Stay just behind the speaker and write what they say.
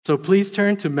So please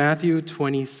turn to Matthew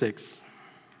 26.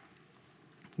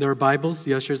 There are Bibles.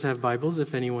 The ushers have Bibles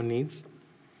if anyone needs.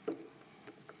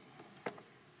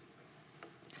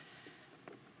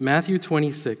 Matthew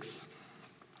 26.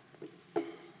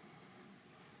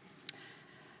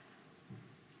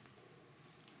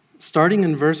 Starting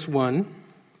in verse 1,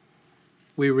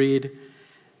 we read,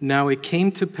 "Now it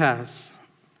came to pass,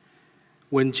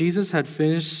 when Jesus had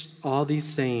finished all these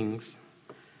sayings,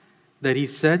 that he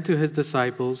said to his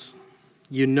disciples,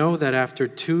 'You know that after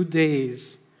 2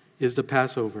 days is the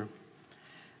Passover,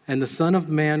 and the Son of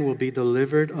Man will be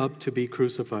delivered up to be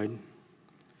crucified.'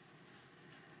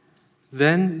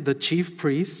 Then the chief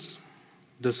priests,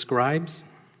 the scribes,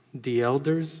 the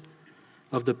elders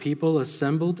of the people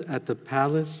assembled at the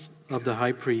palace of the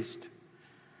high priest,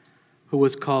 who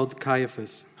was called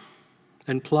Caiaphas,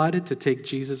 and plotted to take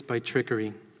Jesus by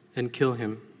trickery and kill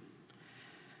him.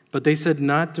 But they said,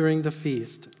 'Not during the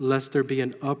feast, lest there be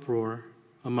an uproar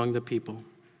among the people.'"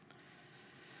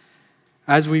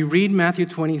 As we read Matthew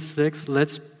 26,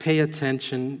 let's pay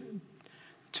attention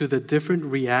to the different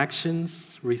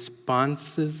reactions,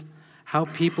 responses, how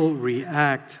people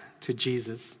react to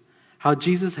Jesus, how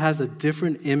Jesus has a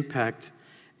different impact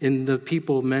in the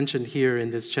people mentioned here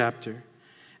in this chapter.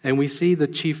 And we see the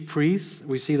chief priests,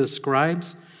 we see the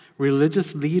scribes,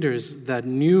 religious leaders that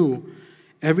knew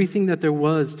everything that there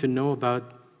was to know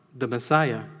about the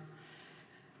Messiah.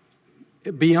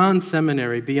 Beyond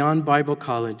seminary, beyond Bible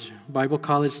college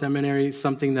seminary is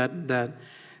something that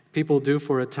people do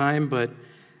for a time, but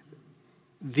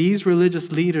these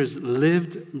religious leaders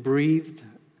lived, breathed,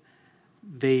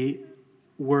 they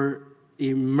were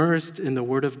immersed in the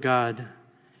Word of God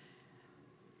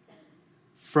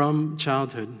from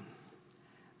childhood.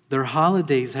 Their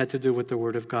holidays had to do with the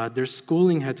Word of God. Their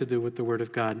schooling had to do with the Word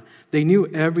of God. They knew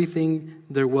everything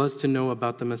there was to know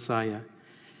about the Messiah.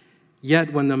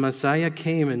 Yet when the Messiah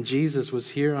came and Jesus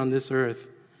was here on this earth,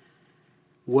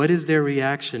 what is their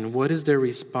reaction? What is their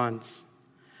response?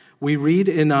 We read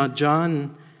in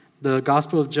John, the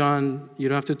Gospel of John, you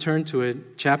don't have to turn to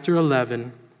it, chapter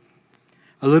 11,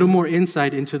 a little more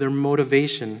insight into their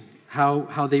motivation,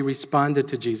 how they responded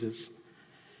to Jesus.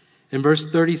 In verse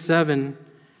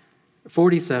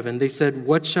 47, they said,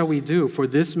 "What shall we do? For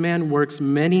this man works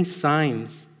many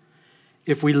signs.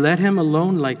 If we let him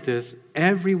alone like this,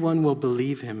 everyone will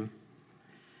believe him.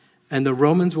 And the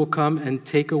Romans will come and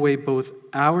take away both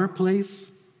our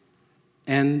place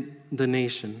and the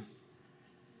nation."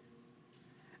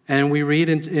 And we read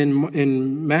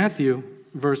in Matthew,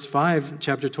 verse 5,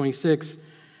 chapter 26,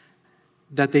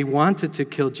 that they wanted to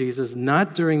kill Jesus,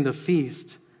 not during the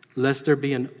feast, lest there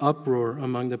be an uproar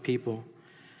among the people.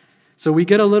 So we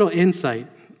get a little insight.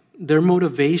 Their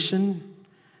motivation,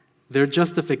 their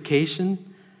justification,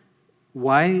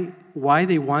 why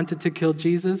they wanted to kill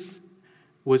Jesus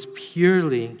was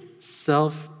purely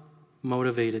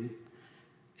self-motivated.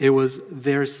 It was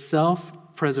their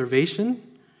self-preservation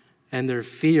and their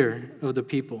fear of the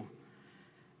people.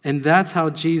 And that's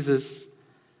what Jesus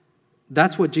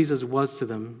was to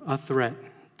them, a threat.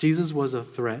 Jesus was a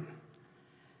threat.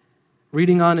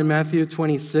 Reading on in Matthew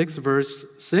 26, verse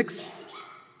 6,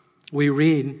 we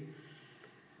read,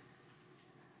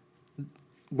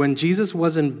 "When Jesus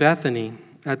was in Bethany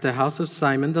at the house of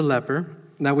Simon the leper,"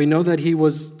 now we know that he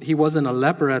wasn't a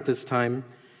leper at this time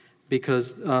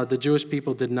because the Jewish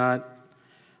people did not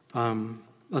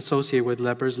associate with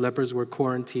lepers. Lepers were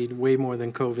quarantined way more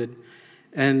than COVID.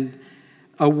 And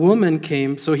a woman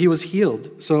came, so he was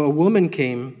healed. So a woman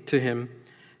came to him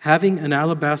having an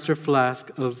alabaster flask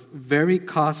of very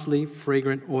costly,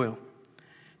 fragrant oil.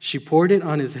 She poured it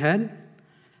on his head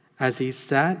as he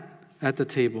sat at the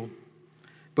table.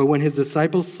 But when his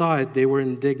disciples saw it, they were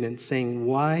indignant, saying,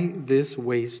 "Why this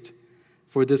waste?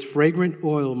 For this fragrant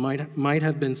oil might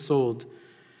have been sold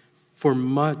for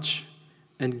much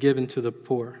and given to the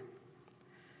poor."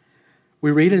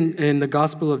 We read in the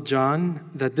Gospel of John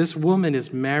that this woman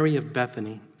is Mary of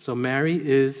Bethany. So Mary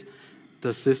is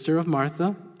the sister of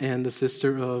Martha and the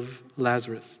sister of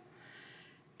Lazarus.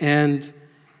 And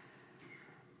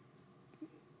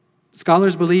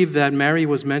scholars believe that Mary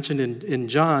was mentioned in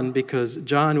John because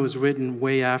John was written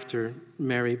way after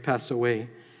Mary passed away.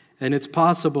 And it's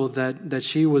possible that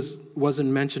she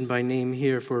wasn't mentioned by name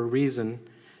here for a reason,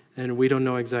 and we don't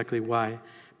know exactly why.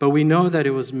 But we know that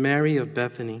it was Mary of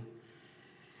Bethany.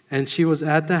 And she was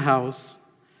at the house.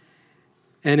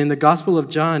 And in the Gospel of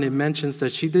John, it mentions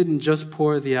that she didn't just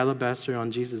pour the alabaster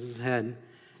on Jesus' head.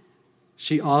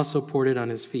 She also poured it on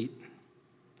his feet.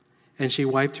 And she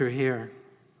wiped her hair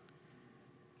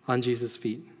on Jesus'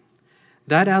 feet.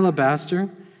 That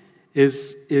alabaster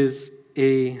is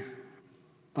a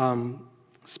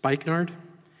spikenard.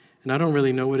 And I don't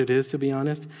really know what it is, to be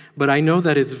honest. But I know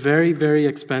that it's very, very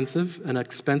expensive, an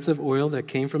expensive oil that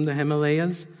came from the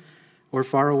Himalayas or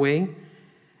far away,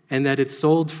 and that it's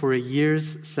sold for a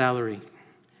year's salary.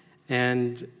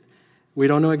 And we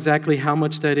don't know exactly how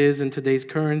much that is in today's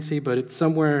currency, but it's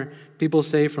somewhere, people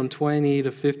say from 20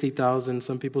 to 50,000,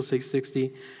 some people say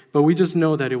 60. But we just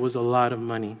know that it was a lot of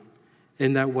money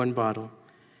in that one bottle.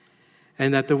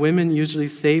 And that the women usually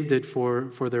saved it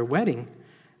for their wedding.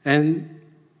 And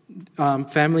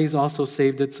families also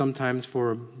saved it sometimes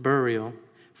for burial,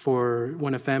 for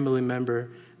when a family member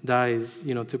dies,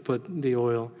 to put the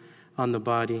oil on the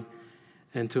body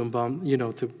and to embalm,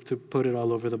 to put it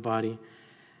all over the body.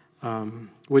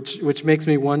 Which makes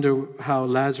me wonder how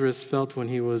Lazarus felt when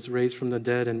he was raised from the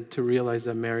dead and to realize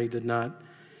that Mary did not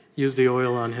use the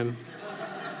oil on him.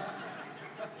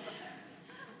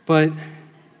 But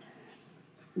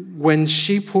when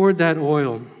she poured that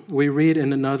oil, we read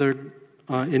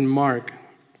in Mark,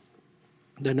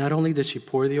 that not only did she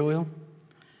pour the oil,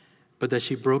 but that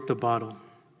she broke the bottle.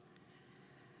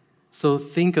 So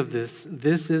think of this.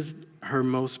 This is her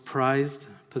most prized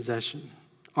possession.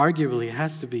 Arguably, it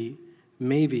has to be,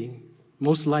 maybe,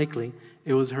 most likely,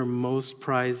 it was her most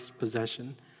prized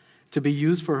possession to be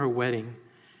used for her wedding.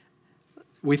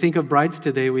 We think of brides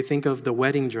today, we think of the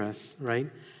wedding dress, right?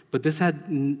 But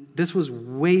this was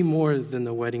way more than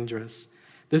the wedding dress.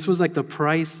 This was like the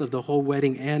price of the whole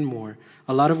wedding and more.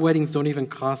 A lot of weddings don't even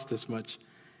cost this much.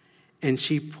 And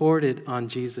she poured it on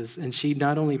Jesus. And she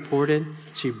not only poured it,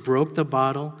 she broke the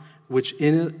bottle, which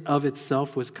in and of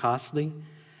itself was costly.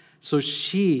 So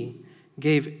she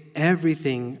gave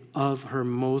everything of her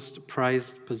most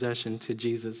prized possession to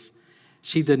Jesus.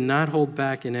 She did not hold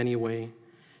back in any way.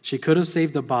 She could have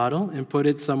saved the bottle and put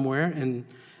it somewhere and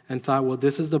thought, well,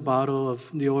 this is the bottle of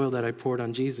the oil that I poured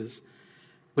on Jesus.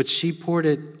 But she poured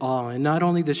it all. And not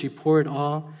only did she pour it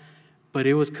all, but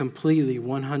it was completely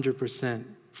 100%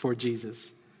 for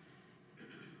Jesus.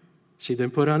 She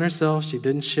didn't put it on herself. She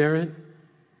didn't share it.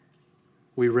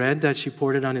 We read that she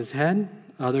poured it on his head.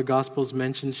 Other Gospels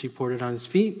mention she poured it on his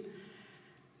feet.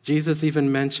 Jesus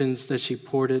even mentions that she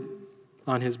poured it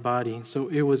on his body. So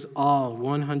it was all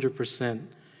 100%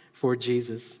 for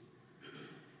Jesus.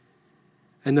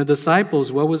 And the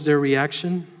disciples, what was their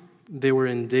reaction? They were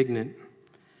indignant.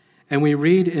 And we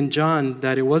read in John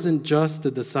that it wasn't just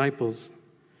the disciples,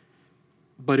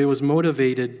 but it was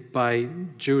motivated by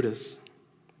Judas.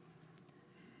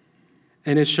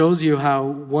 And it shows you how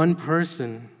one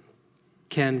person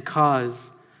can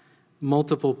cause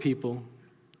multiple people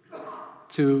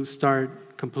to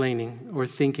start complaining or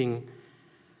thinking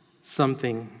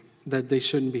something that they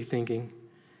shouldn't be thinking.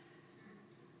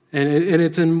 And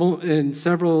it's in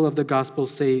several of the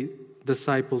Gospels say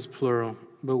disciples plural,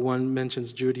 but one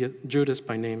mentions Judas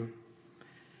by name.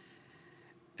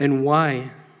 And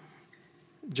why,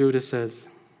 Judas says,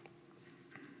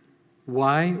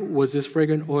 why was this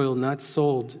fragrant oil not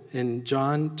sold? In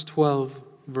John 12,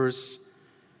 verse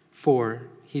 4,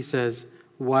 he says,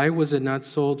 why was it not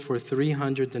sold for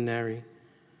 300 denarii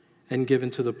and given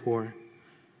to the poor?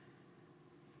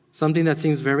 Something that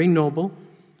seems very noble.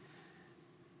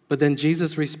 But then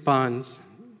Jesus responds,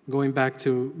 going back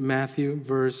to Matthew,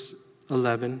 verse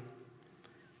 11,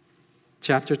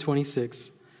 chapter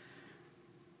 26.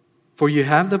 For you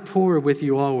have the poor with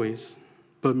you always,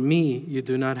 but me you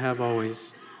do not have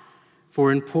always. For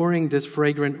in pouring this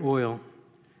fragrant oil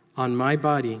on my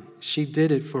body, she did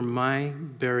it for my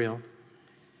burial.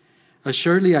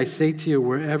 Assuredly, I say to you,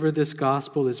 wherever this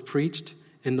gospel is preached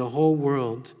in the whole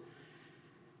world,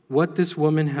 what this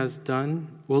woman has done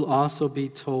will also be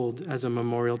told as a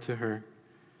memorial to her.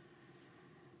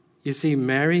 You see,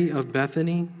 Mary of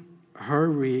Bethany, her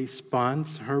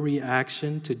response, her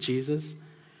reaction to Jesus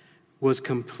was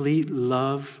complete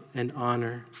love and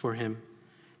honor for him,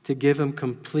 to give him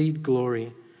complete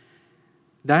glory.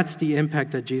 That's the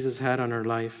impact that Jesus had on her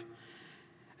life.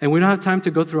 And we don't have time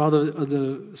to go through all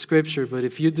the scripture, but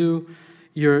if you do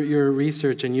your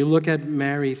research and you look at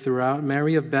Mary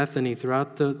of Bethany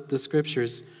throughout the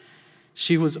scriptures,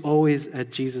 she was always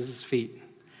at Jesus' feet.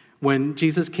 When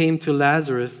Jesus came to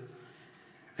Lazarus,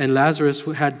 and Lazarus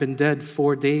had been dead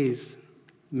 4 days,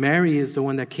 Mary is the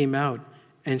one that came out,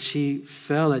 and she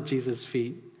fell at Jesus'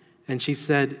 feet. And she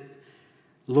said,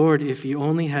 Lord, if you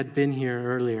only had been here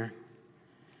earlier.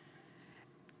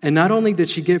 And not only did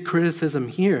she get criticism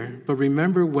here, but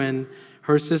remember when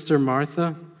her sister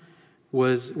Martha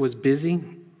was busy,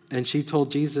 and she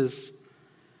told Jesus,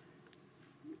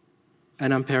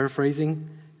 and I'm paraphrasing,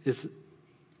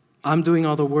 I'm doing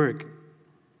all the work.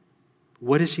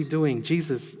 What is she doing?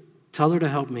 Jesus, tell her to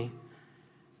help me.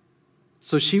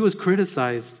 So she was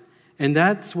criticized. And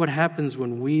that's what happens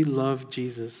when we love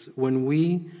Jesus. When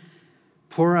we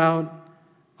pour out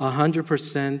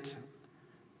 100%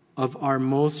 of our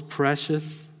most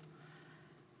precious,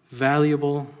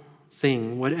 valuable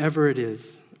thing, whatever it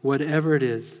is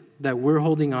that we're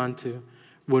holding on to,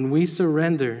 when we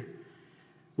surrender,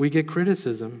 we get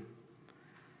criticism.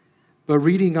 But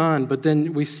reading on, but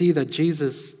then we see that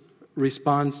Jesus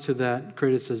responds to that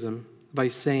criticism by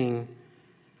saying,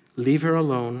 leave her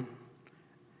alone,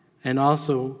 and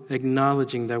also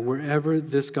acknowledging that wherever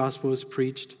this gospel is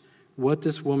preached, what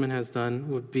this woman has done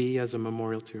would be as a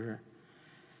memorial to her.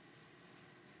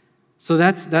 So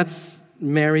that's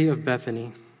Mary of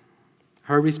Bethany.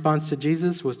 Her response to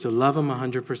Jesus was to love him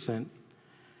 100%.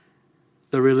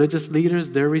 The religious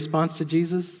leaders, their response to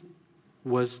Jesus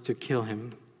was to kill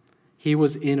him. He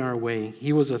was in our way.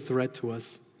 He was a threat to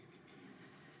us.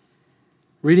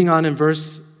 Reading on in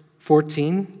verse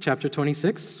 14, chapter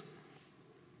 26,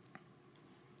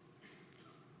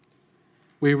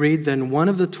 we read, then one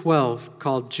of the 12,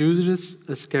 called Judas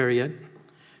Iscariot,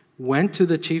 went to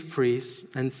the chief priests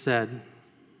and said,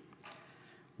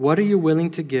 what are you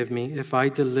willing to give me if I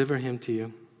deliver him to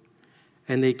you?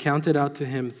 And they counted out to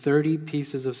him 30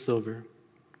 pieces of silver.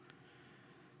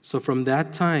 So from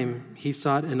that time, he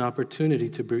sought an opportunity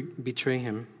to betray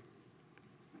him.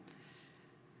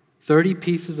 30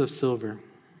 pieces of silver,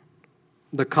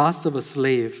 the cost of a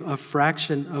slave, a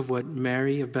fraction of what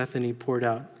Mary of Bethany poured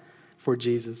out for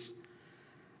Jesus.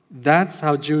 That's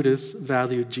how Judas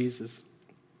valued Jesus.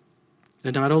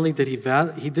 And not only did he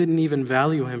didn't even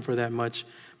value him for that much,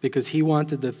 because he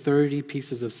wanted the 30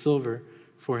 pieces of silver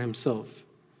for himself.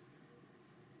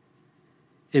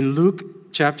 In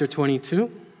Luke chapter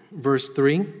 22, verse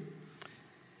 3,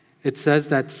 it says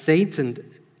that Satan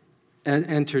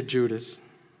entered Judas,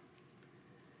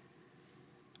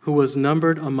 who was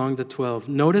numbered among the 12.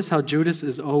 Notice how Judas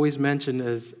is always mentioned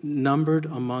as numbered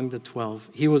among the 12.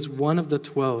 He was one of the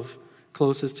 12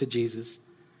 closest to Jesus.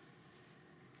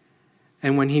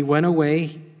 And when he went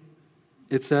away,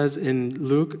 it says in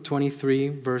Luke 23,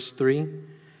 verse 3,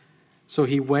 so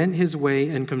he went his way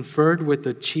and conferred with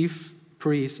the chief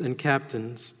priests and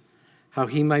captains how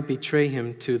he might betray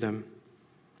him to them.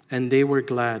 And they were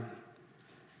glad.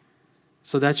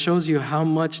 So that shows you how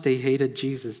much they hated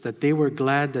Jesus, that they were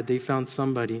glad that they found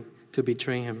somebody to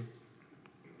betray him.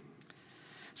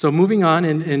 So moving on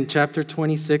in chapter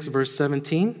 26, verse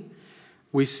 17,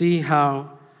 we see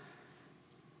how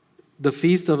the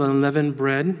Feast of Unleavened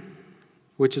Bread,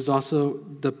 which is also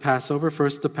the Passover,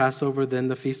 first the Passover, then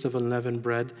the Feast of Unleavened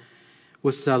Bread,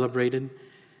 was celebrated.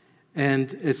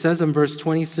 And it says in verse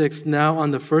 26, now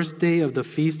on the first day of the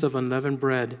Feast of Unleavened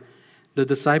Bread, the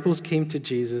disciples came to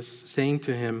Jesus, saying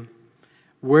to him,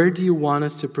 where do you want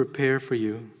us to prepare for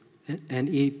you and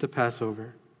eat the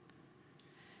Passover?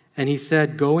 And he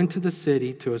said, go into the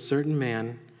city to a certain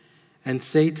man and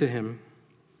say to him,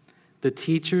 the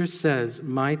teacher says,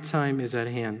 my time is at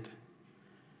hand.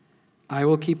 I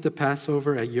will keep the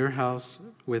Passover at your house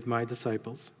with my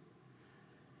disciples.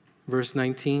 Verse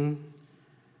 19,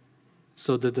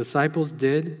 so the disciples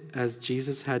did as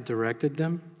Jesus had directed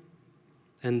them,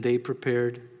 and they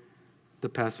prepared the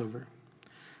Passover.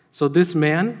 So this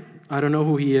man, I don't know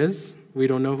who he is. We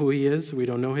don't know who he is. We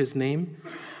don't know his name.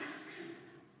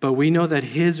 But we know that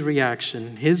his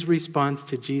reaction, his response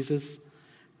to Jesus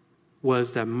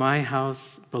was that my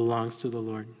house belongs to the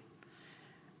Lord.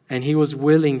 And he was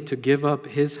willing to give up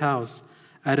his house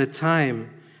at a time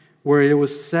where it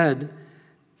was said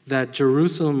that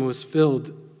Jerusalem was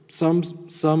filled,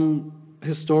 some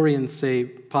historians say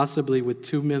possibly with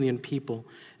 2 million people.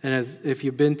 And if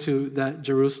you've been to that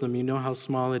Jerusalem, you know how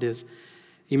small it is.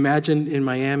 Imagine in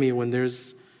Miami when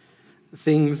there's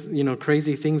things,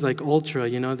 crazy things like Ultra,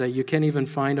 that you can't even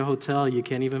find a hotel, you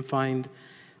can't even find,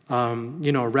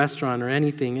 a restaurant or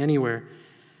anything anywhere.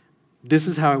 This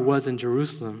is how it was in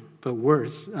Jerusalem, but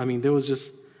worse. I mean, there was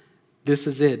just, this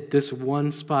is it. This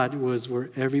one spot was where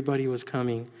everybody was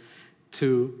coming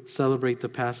to celebrate the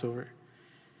Passover.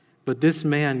 But this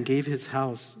man gave his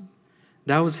house.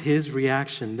 That was his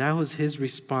reaction. That was his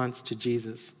response to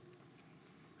Jesus.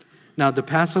 Now, the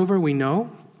Passover, we know,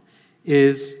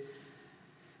 is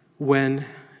when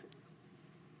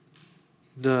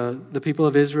the people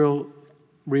of Israel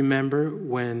remember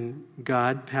when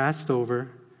God passed over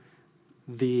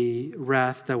the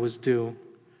wrath that was due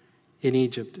in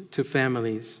Egypt to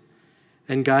families.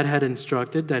 And God had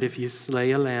instructed that if you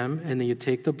slay a lamb and then you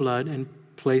take the blood and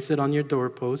place it on your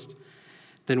doorpost,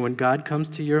 then when God comes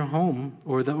to your home,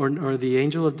 or the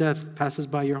angel of death passes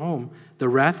by your home, the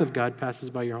wrath of God passes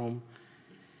by your home,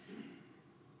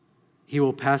 he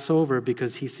will pass over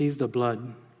because he sees the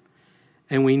blood.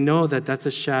 And we know that that's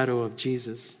a shadow of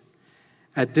Jesus.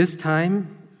 At this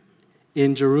time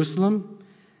in Jerusalem,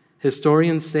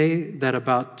 historians say that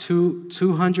about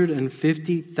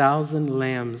 250,000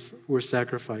 lambs were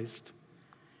sacrificed.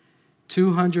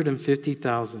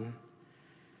 250,000.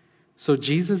 So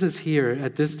Jesus is here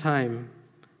at this time,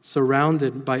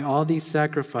 surrounded by all these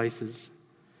sacrifices,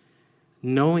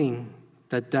 knowing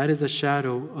that that is a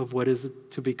shadow of what is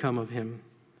to become of him.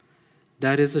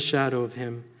 That is a shadow of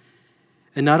him.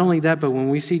 And not only that, but when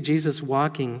we see Jesus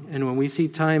walking, and when we see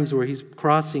times where he's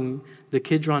crossing the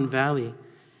Kidron Valley,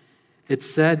 it's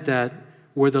said that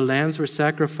where the lambs were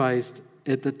sacrificed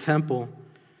at the temple,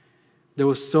 there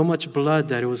was so much blood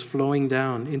that it was flowing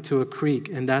down into a creek,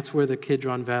 and that's where the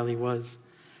Kidron Valley was.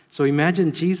 So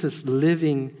imagine Jesus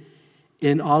living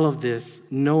in all of this,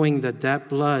 knowing that that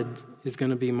blood is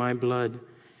going to be my blood.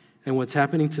 And what's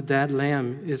happening to that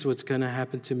lamb is what's going to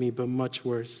happen to me, but much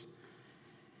worse.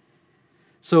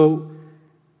 So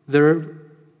they're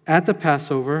at the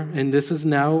Passover, and this is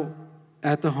now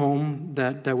at the home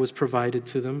that was provided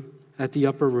to them, at the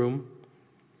upper room.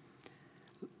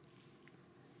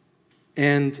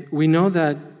 And we know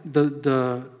that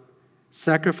the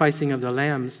sacrificing of the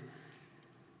lambs,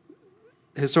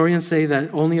 historians say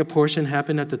that only a portion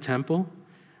happened at the temple,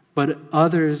 but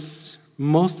others,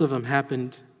 most of them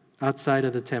happened outside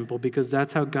of the temple because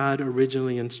that's how God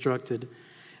originally instructed.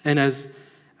 And as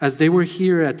they were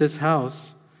here at this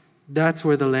house, that's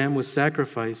where the lamb was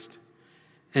sacrificed.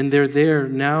 And they're there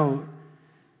now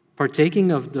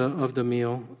partaking of the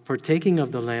meal, partaking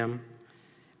of the lamb,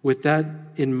 with that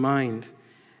in mind.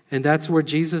 And that's where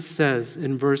Jesus says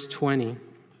in verse 20,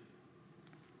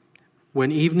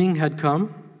 when evening had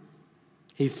come,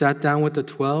 he sat down with the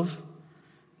 12.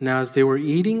 Now as they were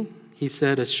eating, he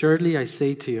said, assuredly I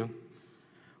say to you,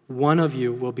 one of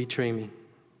you will betray me.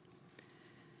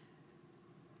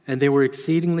 And they were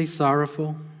exceedingly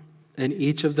sorrowful, and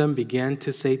each of them began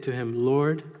to say to him,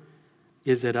 Lord,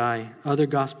 is it I? Other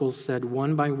gospels said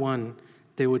one by one,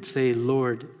 they would say,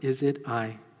 Lord, is it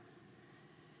I?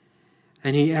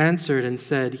 And he answered and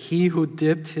said, he who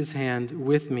dipped his hand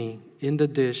with me in the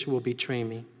dish will betray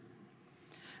me.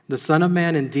 The Son of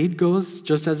Man indeed goes,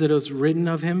 just as it was written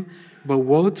of him, but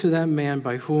woe to that man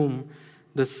by whom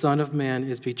the Son of Man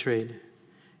is betrayed.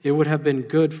 It would have been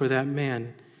good for that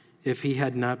man if he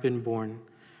had not been born.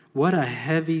 What a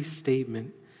heavy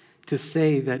statement to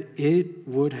say that it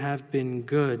would have been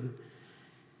good,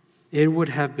 it would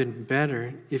have been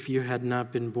better if you had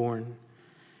not been born.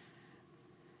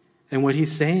 And what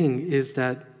he's saying is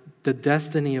that the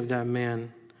destiny of that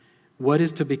man, what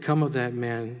is to become of that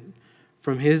man,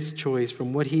 from his choice,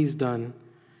 from what he's done,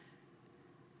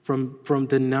 from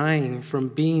denying, from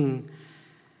being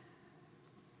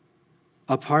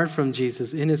apart from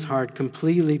Jesus in his heart,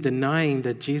 completely denying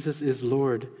that Jesus is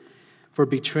Lord, for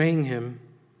betraying him,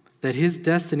 that his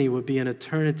destiny would be an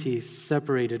eternity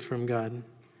separated from God.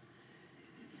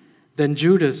 Then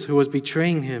Judas, who was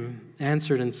betraying him,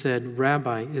 answered and said,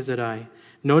 Rabbi, is it I?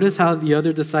 Notice how the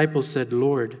other disciples said,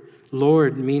 Lord,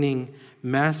 Lord, meaning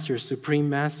master, supreme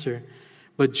master.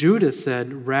 But Judas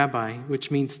said, Rabbi,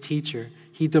 which means teacher.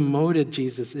 He demoted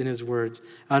Jesus in his words.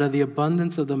 Out of the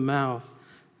abundance of the mouth,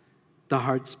 the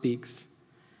heart speaks.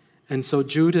 And so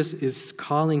Judas is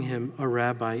calling him a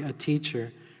rabbi, a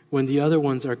teacher, when the other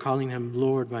ones are calling him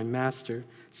Lord, my master,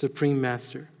 supreme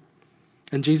master.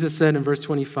 And Jesus said in verse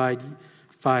 25,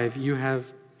 you have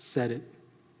said it.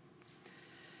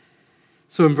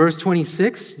 So in verse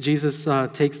 26, Jesus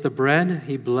takes the bread,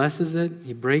 he blesses it,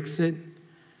 he breaks it.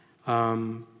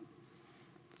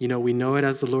 We know it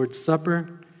as the Lord's Supper.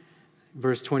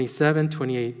 Verse 27,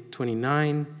 28,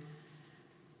 29.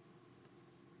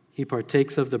 He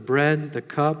partakes of the bread, the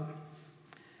cup,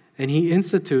 and he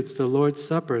institutes the Lord's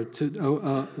Supper,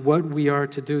 to what we are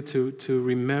to do to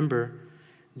remember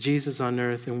Jesus on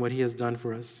earth and what he has done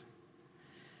for us.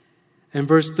 And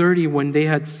verse 30, when they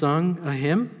had sung a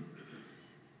hymn,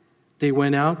 they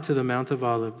went out to the Mount of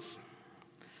Olives.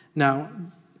 Now,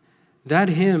 that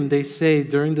hymn, they say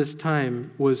during this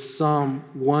time, was Psalm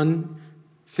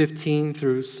 115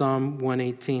 through Psalm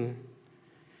 118.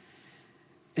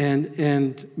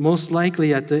 And most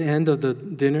likely at the end of the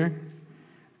dinner,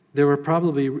 they were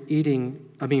probably reading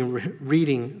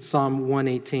Psalm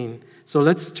 118. So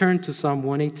let's turn to Psalm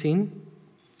 118.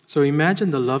 So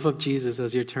imagine the love of Jesus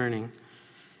as you're turning.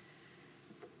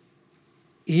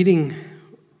 Eating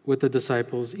with the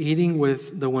disciples, eating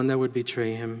with the one that would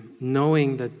betray him,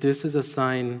 knowing that this is a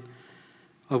sign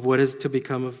of what is to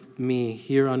become of me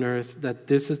here on earth, that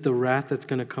this is the wrath that's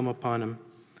going to come upon him.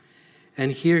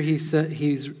 And here he's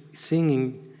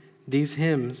singing these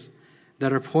hymns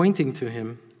that are pointing to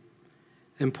him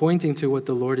and pointing to what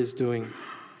the Lord is doing.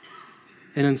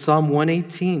 And in Psalm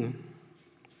 118,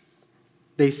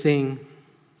 they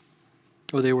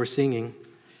were singing,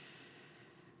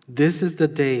 "This is the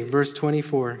day," verse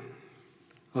 24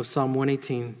 of Psalm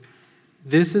 118,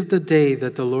 "This is the day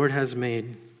that the Lord has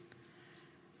made.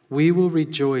 We will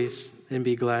rejoice and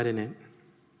be glad in it.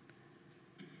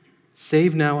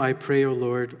 Save now, I pray, O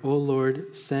Lord. O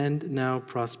Lord, send now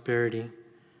prosperity."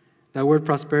 That word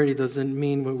prosperity doesn't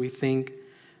mean what we think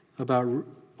about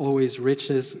always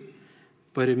riches,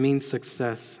 but it means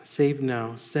success. Save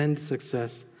now, send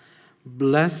success.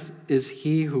 Blessed is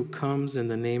he who comes in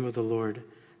the name of the Lord.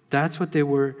 That's what they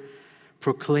were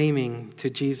proclaiming to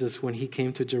Jesus when he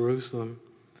came to Jerusalem.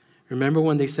 Remember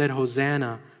when they said,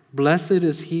 "Hosanna, blessed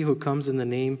is he who comes in the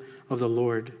name of the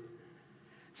Lord."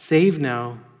 Save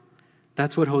now,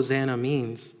 that's what Hosanna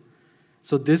means.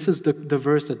 So this is the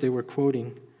verse that they were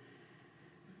quoting.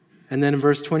 And then in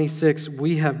verse 26,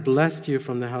 "We have blessed you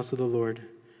from the house of the Lord."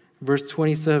 Verse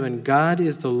 27, "God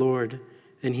is the Lord,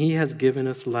 and he has given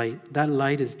us light." That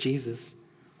light is Jesus.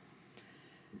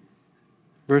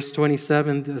 Verse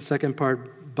 27, the second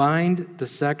part, "Bind the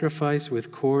sacrifice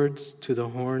with cords to the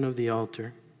horn of the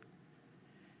altar.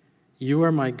 You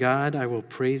are my God, I will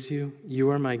praise you. You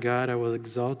are my God, I will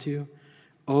exalt you.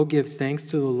 Oh, give thanks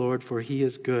to the Lord, for he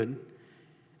is good,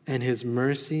 and his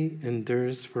mercy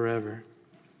endures forever."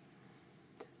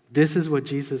 This is what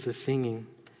Jesus is singing.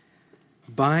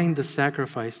 Bind the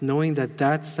sacrifice, knowing that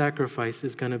that sacrifice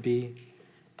is going to be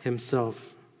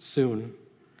himself soon.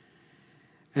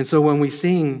 And so when we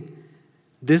sing,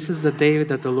 "This is the day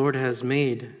that the Lord has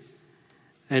made,"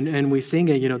 and we sing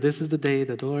it, "This is the day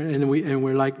that the Lord," and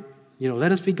we're like,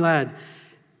 "Let us be glad."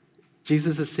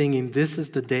 Jesus is singing, "This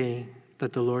is the day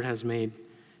that the Lord has made,"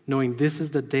 knowing this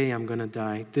is the day I'm going to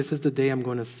die. This is the day I'm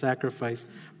going to sacrifice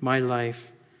my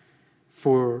life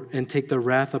for and take the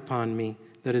wrath upon me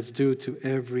that is due to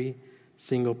every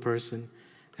single person.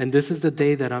 And this is the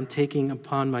day that I'm taking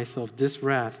upon myself this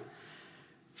wrath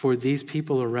for these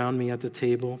people around me at the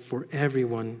table, for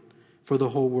everyone, for the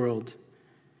whole world.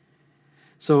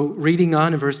 So reading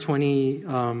on in verse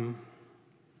 31,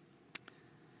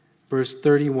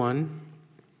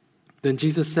 then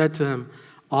Jesus said to him,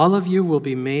 "All of you will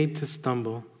be made to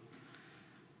stumble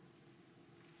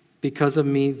because of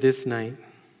me this night.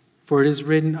 For it is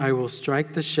written, I will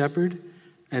strike the shepherd,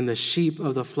 and the sheep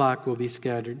of the flock will be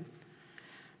scattered.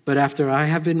 But after I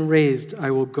have been raised, I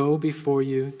will go before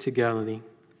you to Galilee."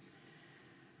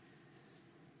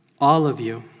 All of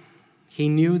you. He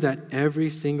knew that every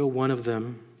single one of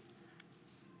them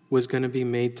was going to be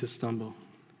made to stumble.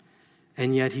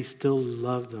 And yet he still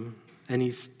loved them. And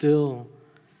he still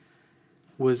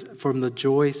was, from the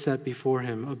joy set before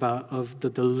him of the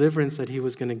deliverance that he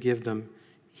was going to give them,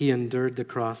 he endured the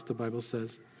cross, the Bible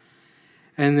says.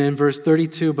 And then verse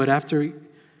 32, "But after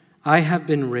I have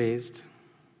been raised,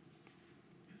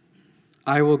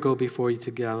 I will go before you to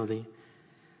Galilee."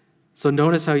 So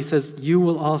notice how he says, "You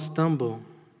will all stumble,"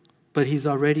 but he's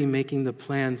already making the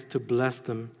plans to bless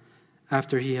them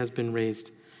after he has been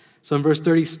raised. So in verse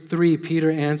 33,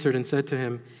 Peter answered and said to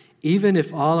him, "Even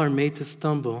if all are made to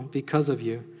stumble because of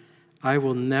you, I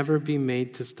will never be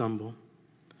made to stumble."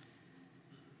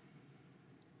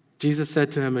 Jesus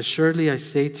said to him, "Assuredly I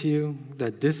say to you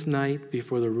that this night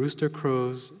before the rooster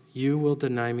crows, you will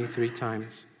deny me 3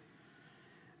 times.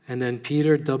 And then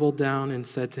Peter doubled down and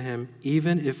said to him,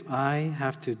 "Even if I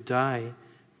have to die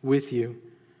with you,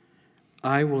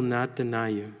 I will not deny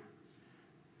you."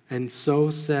 And so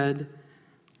said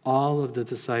all of the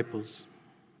disciples.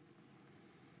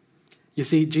 You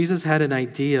see, Jesus had an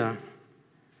idea,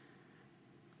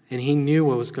 and he knew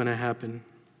what was going to happen.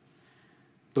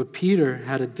 But Peter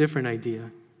had a different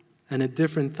idea and a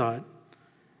different thought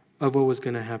of what was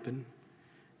going to happen.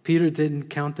 Peter didn't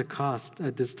count the cost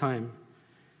at this time.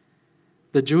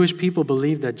 The Jewish people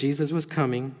believed that Jesus was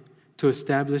coming to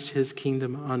establish his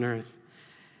kingdom on earth.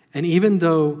 And even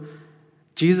though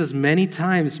Jesus many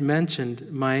times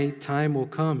mentioned, "My time will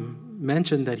come,"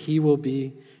 mentioned that he will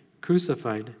be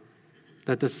crucified,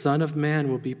 that the Son of Man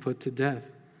will be put to death.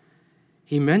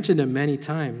 He mentioned it many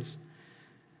times.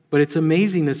 But it's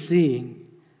amazing to see,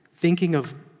 thinking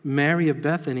of Mary of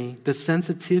Bethany, the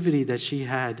sensitivity that she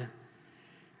had,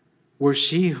 where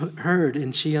she heard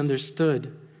and she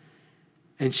understood,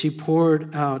 and she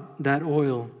poured out that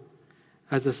oil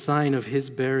as a sign of his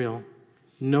burial,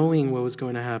 knowing what was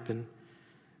going to happen.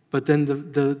 But then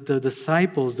the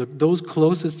disciples, those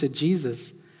closest to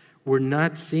Jesus, were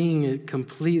not seeing it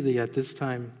completely at this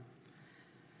time.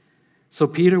 So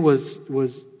Peter was,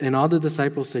 and all the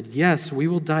disciples said, "Yes, we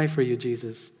will die for you,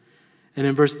 Jesus." And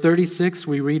in verse 36,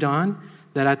 we read on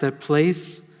that at that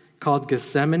place called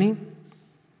Gethsemane,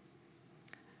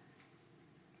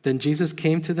 then Jesus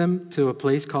came to them to a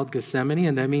place called Gethsemane,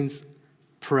 and that means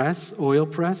press, oil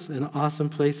press, an awesome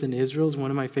place in Israel. It's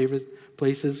one of my favorite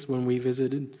places when we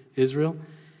visited Israel.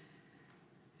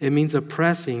 It means a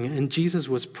pressing, and Jesus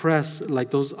was pressed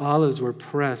like those olives were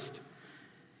pressed.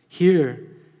 Here,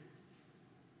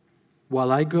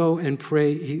 while I go and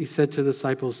pray, he said to the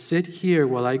disciples, sit here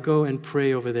while I go and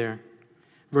pray over there.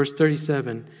 Verse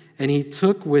 37, and he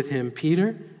took with him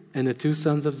Peter and the two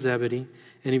sons of Zebedee,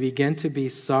 and he began to be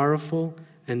sorrowful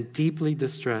and deeply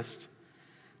distressed.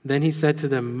 Then he said to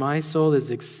them, my soul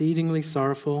is exceedingly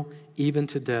sorrowful, even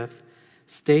to death.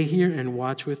 Stay here and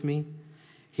watch with me.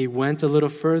 He went a little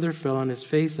further, fell on his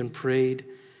face, and prayed,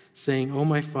 saying, oh,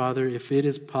 my Father, if it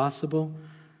is possible,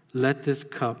 let this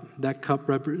cup, that cup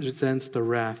represents the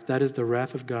wrath, that is the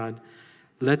wrath of God,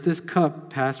 let this cup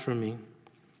pass from me.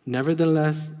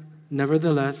 Nevertheless,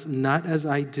 not as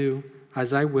I do,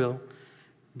 as I will,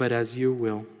 but as you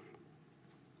will.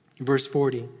 Verse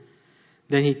 40,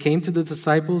 then he came to the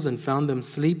disciples and found them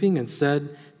sleeping and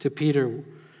said to Peter,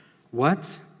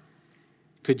 what?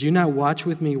 Could you not watch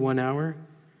with me 1 hour?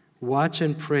 Watch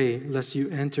and pray, lest you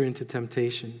enter into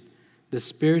temptation. The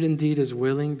spirit indeed is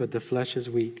willing, but the flesh is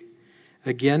weak.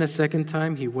 Again, a second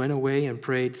time, he went away and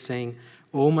prayed, saying,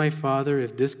 oh, my Father,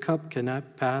 if this cup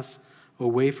cannot pass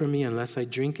away from me unless I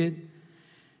drink it,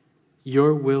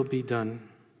 your will be done.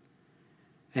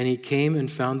 And he came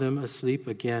and found them asleep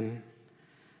again.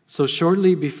 So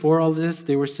shortly before all this,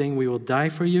 they were saying, we will die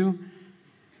for you.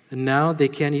 And now they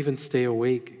can't even stay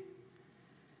awake,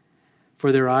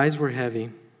 for their eyes were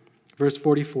heavy. Verse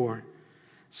 44,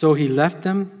 so he left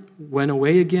them, went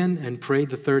away again, and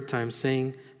prayed the third time,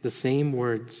 saying the same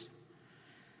words.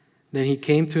 Then he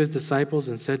came to his disciples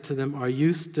and said to them, are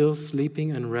you still sleeping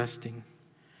and resting?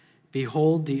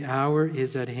 Behold, the hour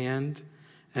is at hand,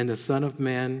 and the Son of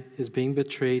Man is being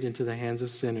betrayed into the hands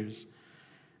of sinners.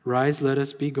 Rise, let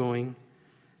us be going.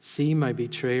 See, my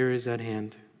betrayer is at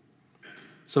hand.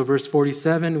 So verse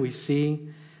 47, we see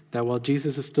that while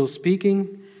Jesus is still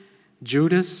speaking,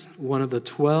 Judas, one of the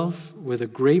 12, with a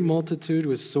great multitude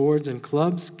with swords and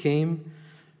clubs, came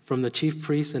from the chief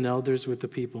priests and elders with the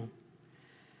people.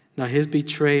 Now his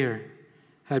betrayer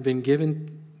had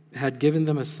given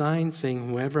them a sign saying,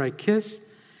 whoever I kiss,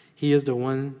 he is the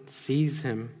one, seize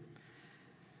him.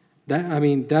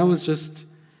 That was just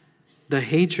the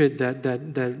hatred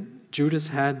that Judas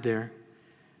had there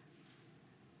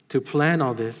to plan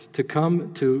all this, to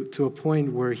come to a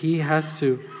point where he has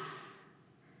to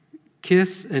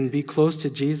kiss and be close to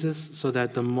Jesus so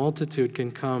that the multitude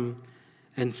can come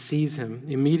and seize him.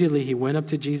 Immediately he went up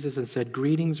to Jesus and said,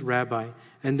 greetings, Rabbi.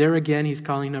 And there again he's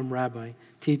calling him Rabbi,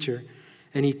 teacher.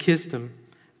 And he kissed him.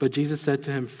 But Jesus said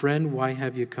to him, friend, why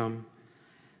have you come?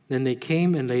 Then they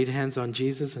came and laid hands on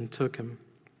Jesus and took him.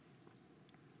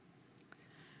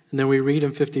 And then we read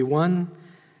in 51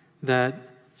 that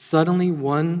suddenly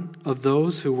one of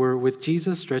those who were with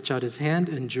Jesus stretched out his hand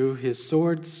and drew his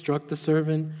sword, struck the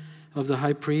servant of the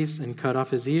high priest, and cut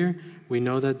off his ear. We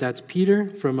know that that's Peter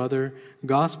from other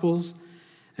Gospels.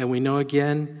 And we know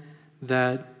again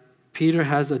that Peter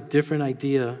has a different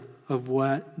idea of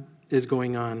what is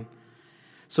going on.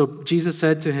 So Jesus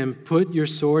said to him, put your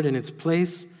sword in its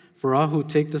place, for all who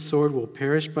take the sword will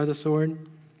perish by the sword.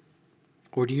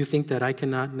 Or do you think that I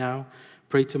cannot now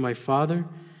pray to my Father,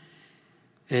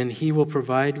 and he will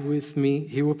provide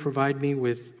me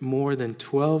with more than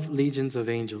 12 legions of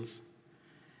angels?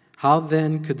 How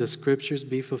then could the scriptures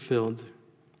be fulfilled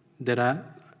that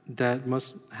it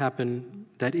must happen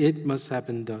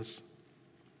thus?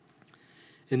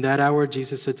 In that hour,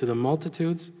 Jesus said to the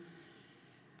multitudes,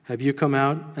 have you come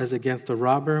out as against a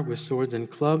robber with swords and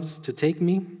clubs to take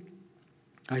me?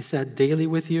 I sat daily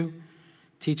with you,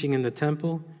 teaching in the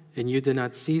temple, and you did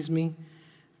not seize me.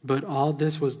 But all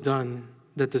this was done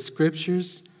that the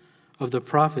scriptures of the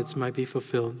prophets might be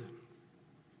fulfilled.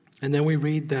 And then we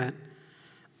read that,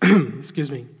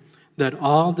 that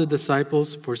all the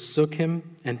disciples forsook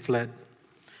him and fled.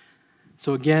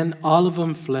 So again, all of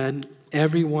them fled.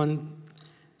 Everyone,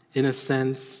 in a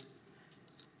sense,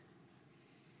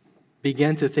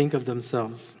 began to think of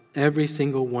themselves. Every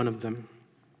single one of them.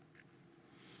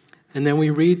 And then we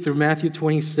read through Matthew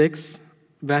 26,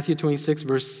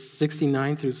 verse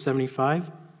 69 through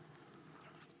 75.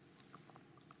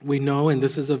 We know, and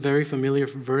this is a very familiar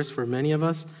verse for many of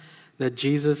us, that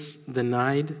Jesus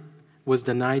was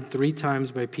denied 3 times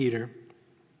by Peter.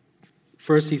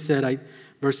 First he said,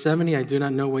 verse 70, I do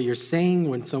not know what you're saying,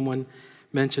 when someone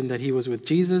mentioned that he was with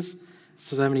Jesus.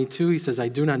 72, he says, I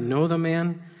do not know the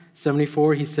man.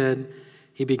 74, he said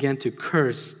he began to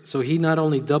curse. So he not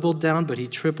only doubled down, but he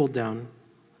tripled down.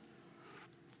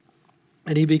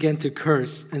 And he began to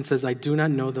curse and says, I do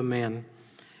not know the man.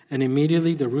 And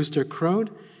immediately the rooster crowed,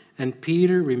 and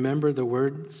Peter remembered the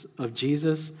words of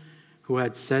Jesus, who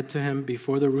had said to him,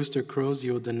 before the rooster crows,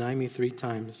 you will deny me 3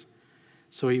 times.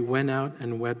 So he went out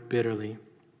and wept bitterly.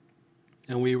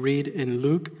 And we read in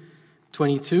Luke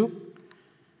 22,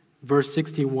 verse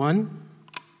 61,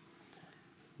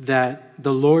 that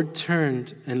the Lord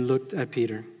turned and looked at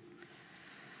Peter.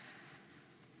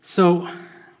 So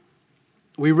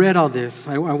we read all this.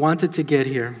 I wanted to get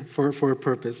here for a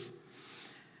purpose.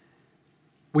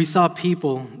 We saw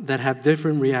people that have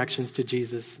different reactions to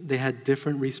Jesus. They had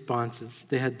different responses.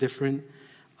 They had different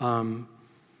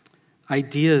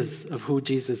ideas of who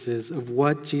Jesus is, of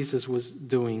what Jesus was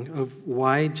doing, of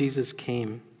why Jesus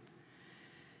came.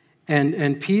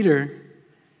 And Peter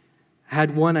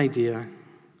had one idea,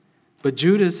 but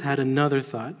Judas had another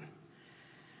thought.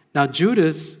 Now,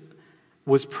 Judas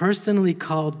was personally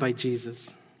called by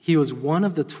Jesus. He was one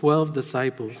of the 12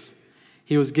 disciples.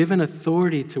 He was given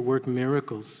authority to work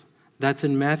miracles. That's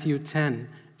in Matthew 10,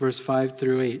 verse 5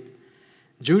 through 8.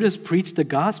 Judas preached the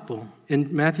gospel.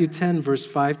 In Matthew 10, verse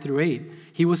 5 through 8,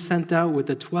 he was sent out with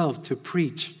the 12 to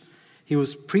preach. He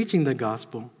was preaching the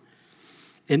gospel.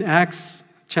 In Acts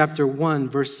chapter 1,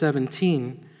 verse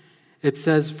 17, it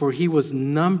says, for he was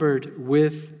numbered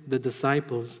with the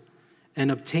disciples and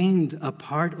obtained a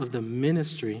part of the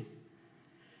ministry.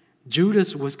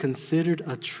 Judas was considered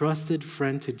a trusted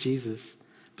friend to Jesus.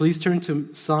 Please turn to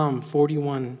Psalm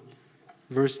 41,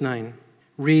 verse 9.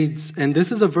 Reads, and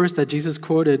this is a verse that Jesus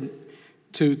quoted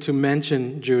to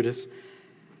mention Judas.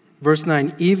 Verse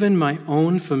 9, even my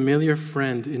own familiar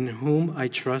friend in whom I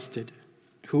trusted,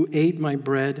 who ate my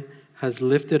bread, has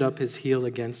lifted up his heel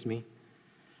against me.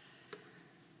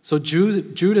 So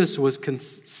Judas was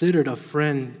considered a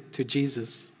friend to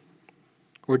Jesus,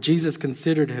 or Jesus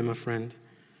considered him a friend.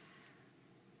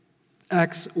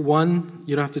 Acts 1,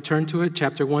 you don't have to turn to it,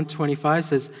 chapter 125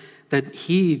 says that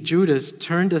he, Judas,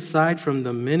 turned aside from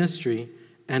the ministry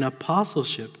and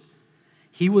apostleship.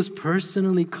 He was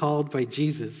personally called by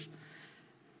Jesus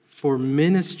for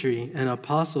ministry and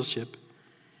apostleship,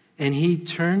 and he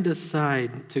turned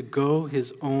aside to go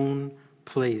his own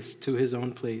place, to his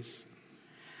own place.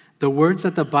 The words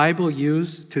that the Bible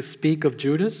used to speak of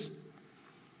Judas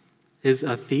is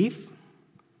a thief,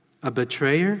 a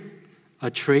betrayer,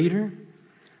 a traitor,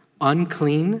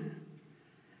 unclean.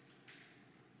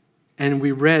 And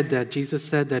we read that Jesus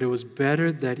said that it was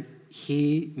better that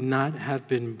he not have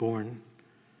been born.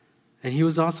 And he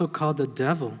was also called the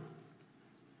devil.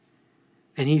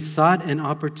 And he sought an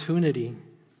opportunity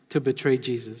to betray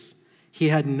Jesus. He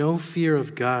had no fear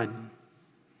of God.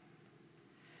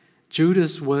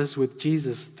 Judas was with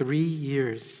Jesus 3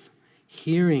 years,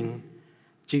 hearing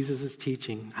Jesus'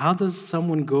 teaching. How does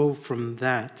someone go from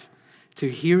that to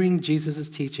hearing Jesus'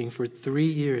 teaching for 3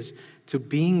 years, to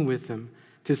being with him,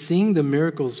 to seeing the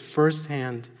miracles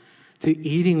firsthand, to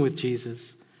eating with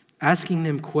Jesus, asking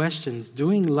him questions,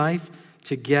 doing life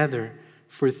together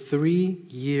for 3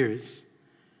 years?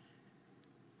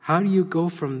 How do you go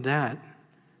from that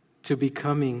to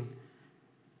becoming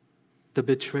the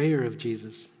betrayer of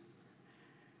Jesus?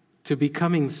 To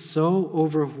becoming so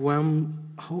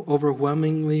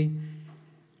overwhelmingly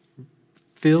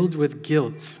filled with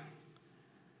guilt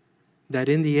that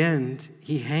in the end,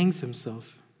 he hangs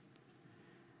himself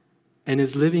and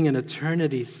is living an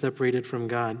eternity separated from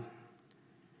God.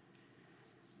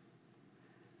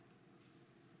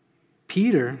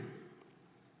 Peter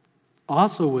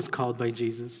also was called by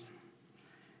Jesus.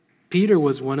 Peter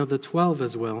was one of the 12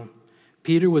 as well.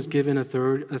 Peter was given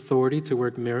authority to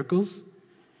work miracles.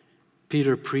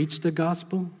 Peter preached the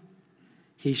gospel.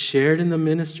 He shared in the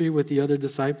ministry with the other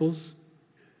disciples.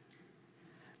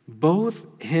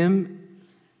 Both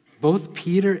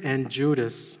Peter and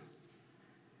Judas,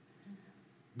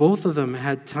 both of them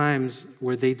had times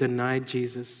where they denied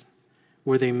Jesus,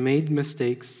 where they made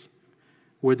mistakes,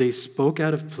 where they spoke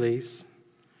out of place,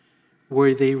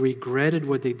 where they regretted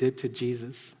what they did to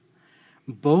Jesus.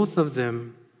 Both of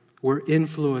them were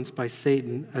influenced by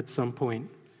Satan at some point.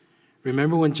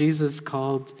 Remember when Jesus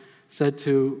said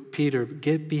to Peter,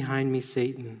 "Get behind me,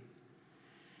 Satan."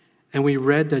 And we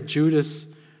read that Judas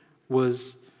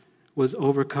was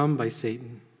overcome by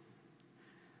Satan.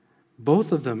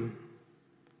 Both of them.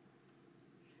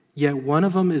 Yet one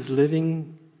of them is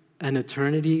living an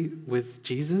eternity with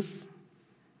Jesus,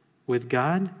 with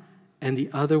God, and the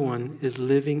other one is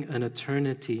living an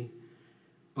eternity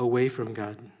away from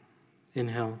God in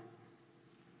hell.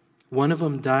 One of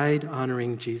them died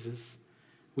honoring Jesus,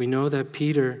 We know that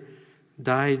Peter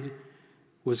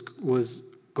was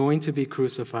going to be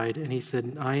crucified, and he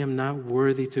said, I am not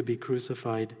worthy to be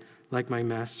crucified like my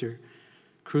master.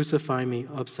 Crucify me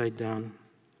upside down.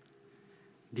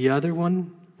 The other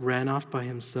one ran off by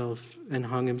himself and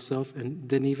hung himself and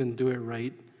didn't even do it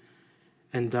right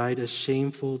and died a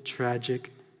shameful,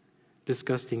 tragic,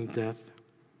 disgusting death.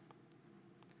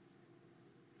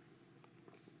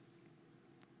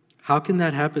 How can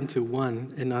that happen to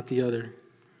one and not the other?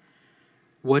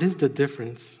 What is the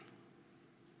difference?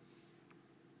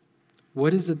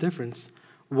 What is the difference?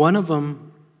 One of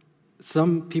them,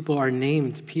 some people are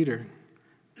named Peter,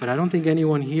 but I don't think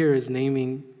anyone here is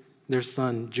naming their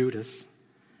son Judas.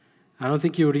 I don't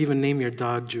think you would even name your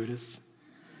dog Judas.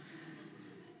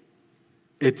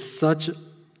 It's such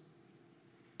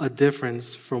a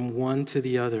difference from one to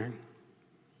the other.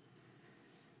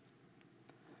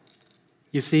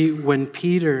 You see, when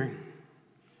Peter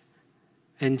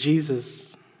and Jesus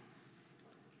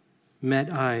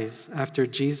met eyes, after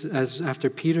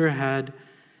Peter had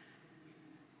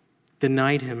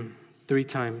denied him 3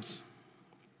 times,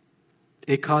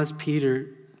 it caused Peter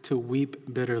to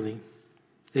weep bitterly.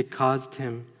 It caused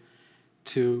him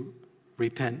to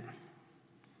repent.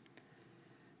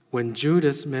 When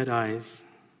Judas met eyes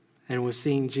and was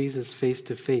seeing Jesus face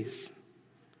to face,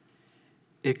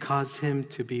 it caused him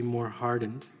to be more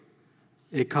hardened.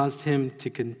 It caused him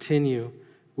to continue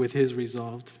with his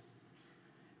resolve.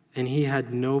 And he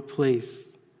had no place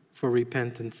for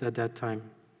repentance at that time.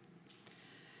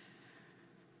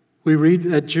 We read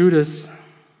that Judas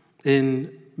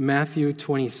in Matthew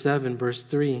 27, verse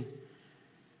 3,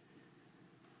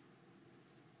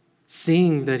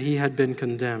 seeing that he had been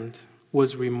condemned,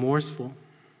 was remorseful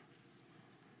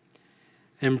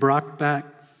and brought back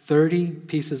 30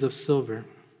 pieces of silver,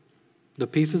 the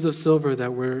pieces of silver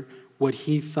that were what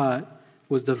he thought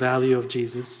was the value of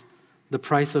Jesus, the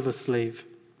price of a slave.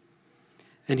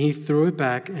 And he threw it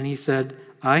back and he said,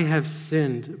 I have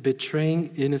sinned,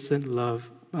 betraying innocent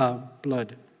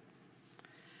blood.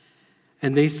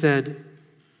 And they said,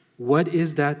 what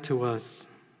is that to us?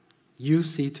 You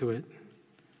see to it.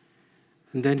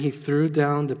 And then he threw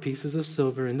down the pieces of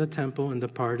silver in the temple and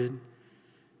departed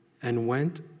and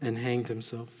went and hanged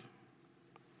himself.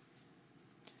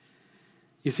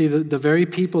 You see, the very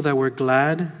people that were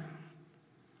glad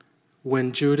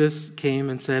when Judas came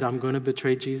and said, I'm going to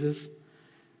betray Jesus,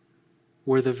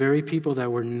 were the very people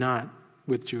that were not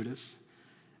with Judas.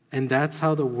 And that's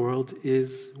how the world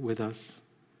is with us.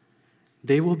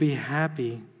 They will be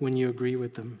happy when you agree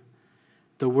with them.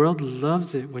 The world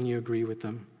loves it when you agree with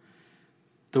them.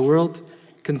 The world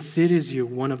considers you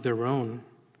one of their own.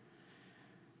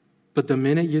 But the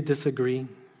minute you disagree,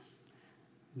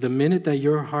 the minute that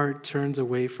your heart turns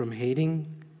away from hating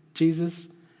Jesus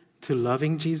to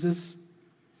loving Jesus,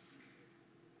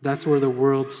 that's where the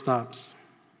world stops.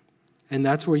 And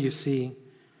that's where you see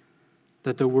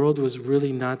that the world was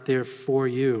really not there for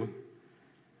you.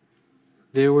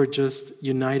 They were just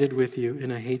united with you in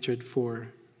a hatred for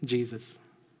Jesus.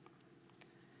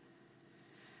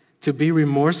 To be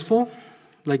remorseful,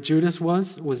 like Judas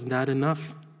was not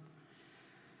enough.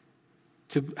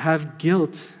 To have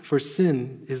guilt for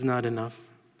sin is not enough.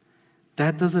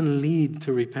 That doesn't lead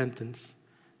to repentance.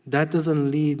 That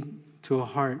doesn't lead to a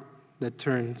heart that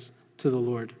turns to the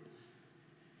Lord.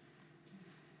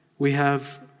 We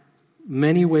have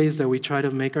many ways that we try to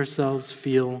make ourselves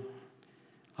feel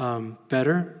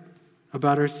better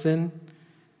about our sin.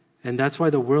 And that's why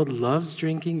the world loves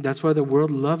drinking. That's why the world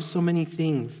loves so many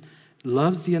things.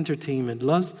 Loves the entertainment.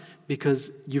 Loves because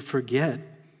you forget.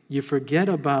 You forget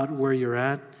about where you're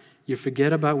at. You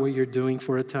forget about what you're doing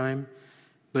for a time.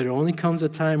 But it only comes a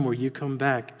time where you come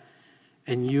back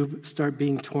and you start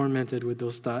being tormented with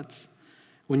those thoughts.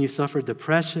 When you suffer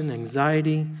depression,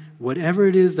 anxiety, whatever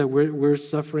it is that we're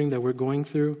suffering, that we're going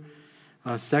through,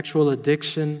 sexual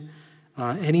addiction,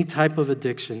 any type of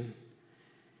addiction,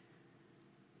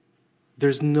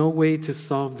 there's no way to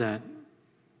solve that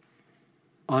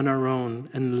on our own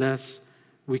unless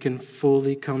we can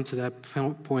fully come to that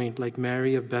point like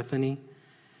Mary of Bethany.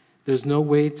 There's no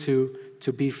way to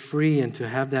be free and to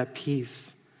have that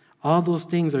peace. All those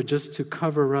things are just to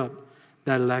cover up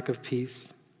that lack of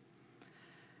peace.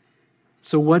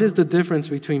 So what is the difference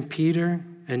between Peter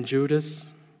and Judas?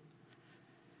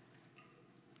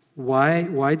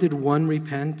 Why did one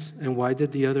repent and why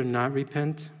did the other not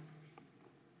repent?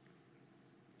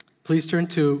 Please turn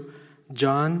to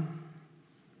John,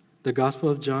 the Gospel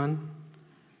of John,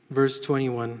 verse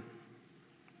 21.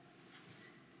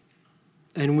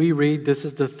 And we read, this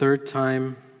is the 3rd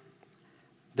time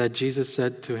that Jesus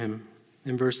said to him.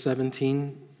 In verse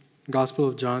 17, Gospel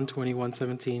of John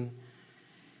 21:17.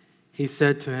 He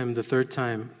said to him the third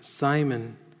time,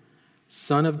 "Simon,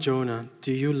 son of Jonah,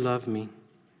 do you love me?"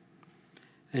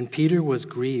 And Peter was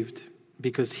grieved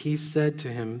because he said to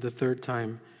him the third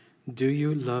time, "Do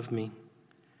you love me?"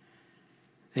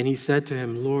 And he said to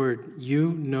him, "Lord,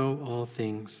 you know all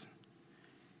things.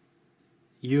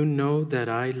 You know that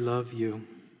I love you."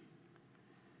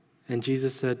 And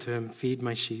Jesus said to him, "Feed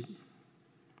my sheep."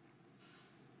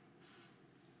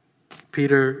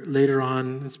 Peter, later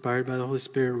on, inspired by the Holy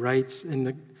Spirit, writes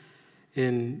in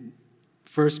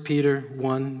 1 Peter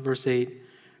 1, verse 8,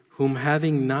 "Whom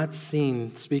having not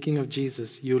seen," speaking of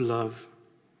Jesus, "you love.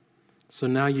 So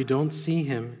now you don't see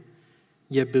him,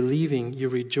 yet believing you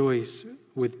rejoice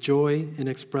with joy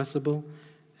inexpressible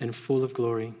and full of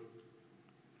glory."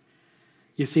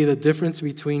 You see the difference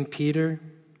between Peter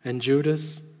and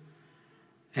Judas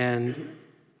and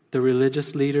the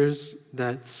religious leaders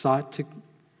that sought to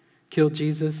kill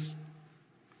Jesus,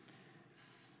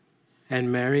 and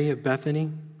Mary of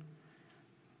Bethany,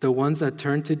 the ones that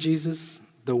turned to Jesus,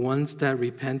 the ones that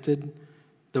repented,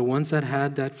 the ones that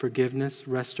had that forgiveness,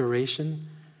 restoration.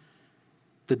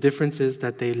 The difference is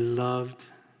that they loved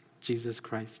Jesus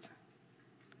Christ.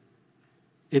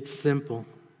 It's simple.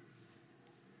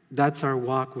 That's our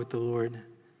walk with the Lord.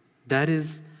 That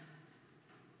is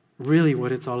really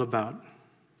what it's all about.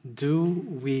 Do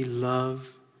we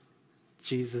love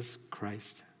Jesus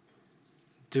Christ?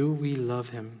 Do we love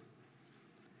him?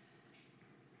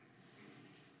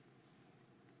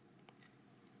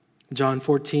 John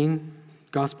 14,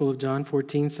 Gospel of John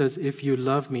 14 says, "If you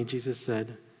love me," Jesus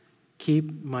said,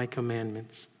 "keep my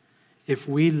commandments." If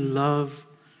we love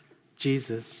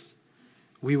Jesus,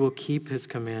 we will keep his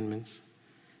commandments.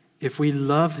 If we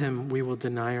love him, we will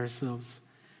deny ourselves.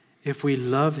 If we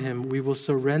love him, we will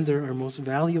surrender our most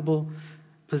valuable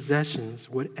possessions,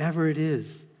 whatever it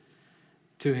is,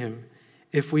 to him.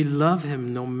 If we love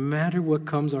him, no matter what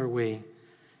comes our way,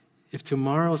 if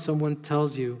tomorrow someone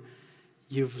tells you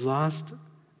you've lost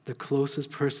the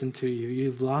closest person to you,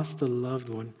 you've lost a loved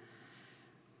one,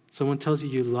 someone tells you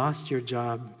you lost your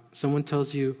job, someone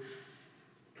tells you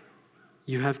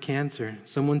you have cancer,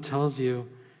 someone tells you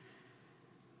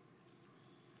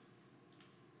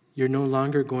you're no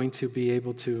longer going to be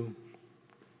able to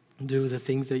do the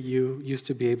things that you used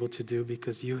to be able to do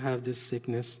because you have this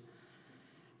sickness,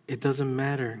 it doesn't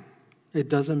matter. It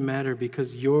doesn't matter,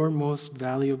 because your most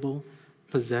valuable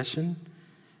possession,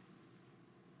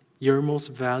 your most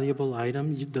valuable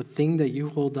item, the thing that you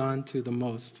hold on to the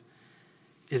most,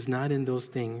 is not in those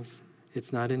things.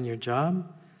 It's not in your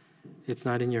job. It's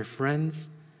not in your friends.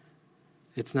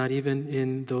 It's not even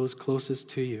in those closest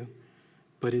to you,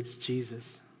 but it's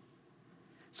Jesus.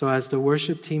 So as the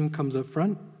worship team comes up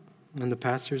front, and the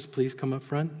pastors, please come up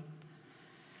front.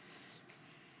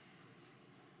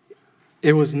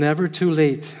 It was never too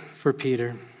late for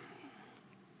Peter.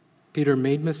 Peter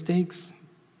made mistakes.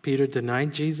 Peter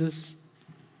denied Jesus.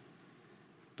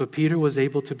 But Peter was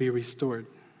able to be restored.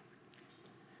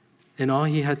 And all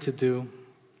he had to do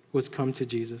was come to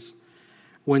Jesus.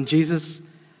 When Jesus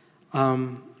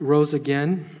rose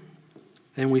again,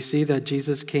 and we see that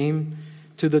Jesus came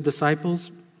to the disciples,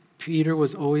 Peter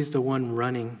was always the one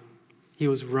running. He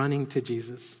was running to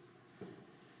Jesus.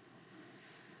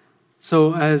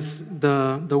 So as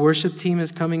the worship team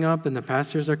is coming up and the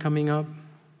pastors are coming up,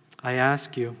 I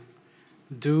ask you,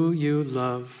 do you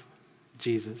love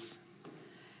Jesus?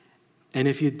 And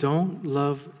if you don't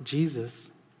love Jesus,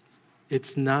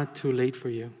 it's not too late for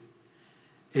you.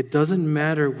 It doesn't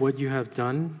matter what you have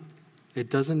done. It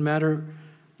doesn't matter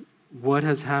what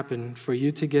has happened for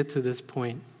you to get to this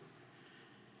point.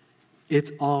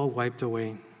 It's all wiped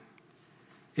away.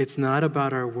 It's not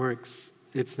about our works.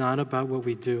 It's not about what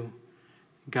we do.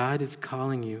 God is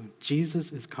calling you.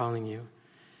 Jesus is calling you.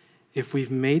 If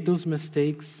we've made those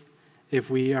mistakes, if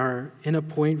we are in a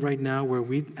point right now where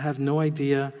we have no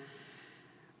idea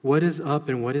what is up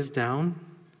and what is down,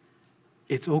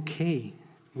 it's okay.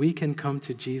 We can come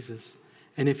to Jesus.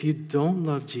 And if you don't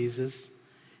love Jesus,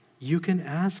 you can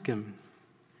ask him,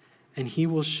 and he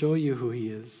will show you who he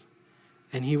is,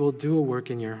 and he will do a work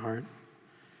in your heart.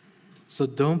 So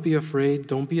don't be afraid.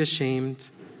 Don't be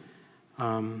ashamed.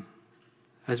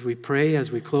 As we pray,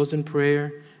 as we close in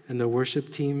prayer, and the worship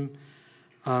team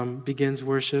begins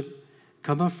worship,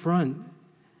 come up front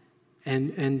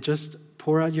and just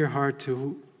pour out your heart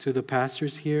to the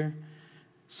pastors here.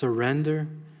 Surrender.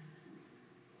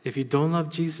 If you don't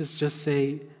love Jesus, just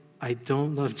say, "I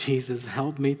don't love Jesus.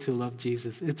 Help me to love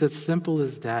Jesus." It's as simple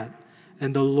as that.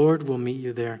 And the Lord will meet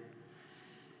you there.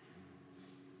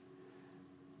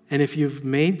 And if you've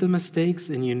made the mistakes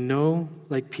and you know,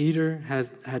 like Peter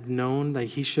had known, like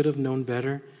he should have known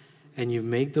better, and you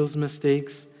make those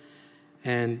mistakes,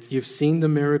 and you've seen the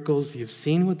miracles, you've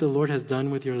seen what the Lord has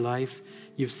done with your life,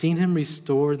 you've seen him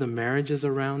restore the marriages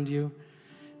around you,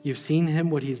 you've seen him,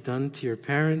 what he's done to your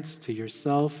parents, to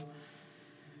yourself,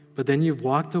 but then you've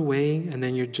walked away and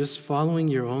then you're just following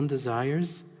your own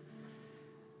desires,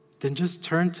 then just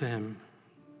turn to him.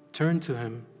 Turn to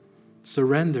him.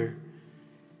 Surrender.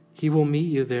 He will meet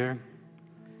you there.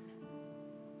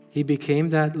 He became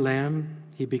that lamb.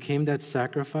 He became that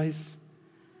sacrifice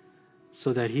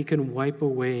so that he can wipe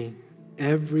away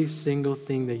every single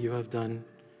thing that you have done.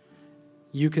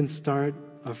 You can start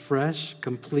afresh,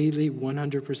 completely,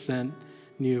 100%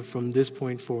 new from this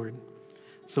point forward.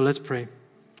 So let's pray.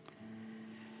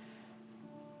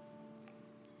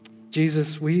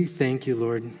 Jesus, we thank you,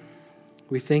 Lord.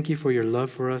 We thank you for your love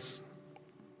for us.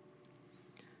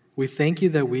 We thank you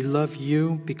that we love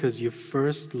you because you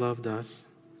first loved us.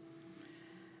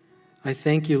 I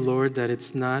thank you, Lord, that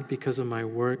it's not because of my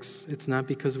works, it's not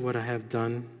because of what I have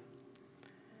done,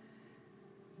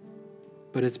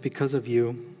 but it's because of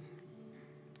you.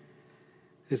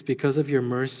 It's because of your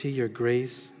mercy, your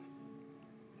grace.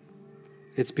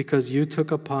 It's because you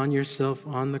took upon yourself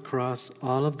on the cross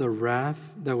all of the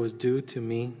wrath that was due to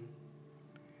me.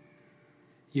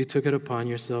 You took it upon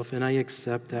yourself, and I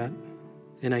accept that,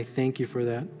 and I thank you for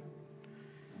that.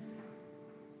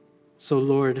 So,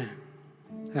 Lord,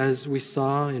 as we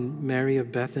saw in Mary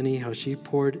of Bethany, how she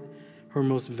poured her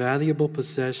most valuable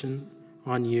possession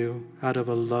on you out of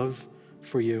a love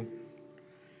for you.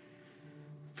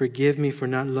 Forgive me for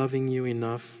not loving you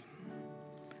enough.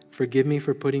 Forgive me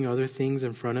for putting other things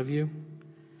in front of you.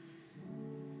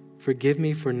 Forgive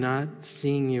me for not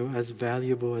seeing you as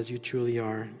valuable as you truly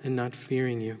are and not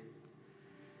fearing you.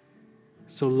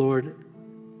 So, Lord,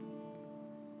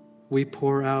 we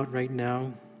pour out right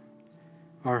now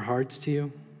our hearts to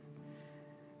you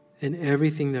and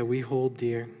everything that we hold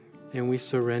dear, and we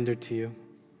surrender to you.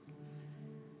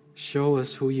 Show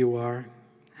us who you are.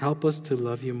 Help us to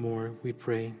love you more, we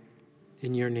pray.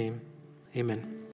 In your name, amen.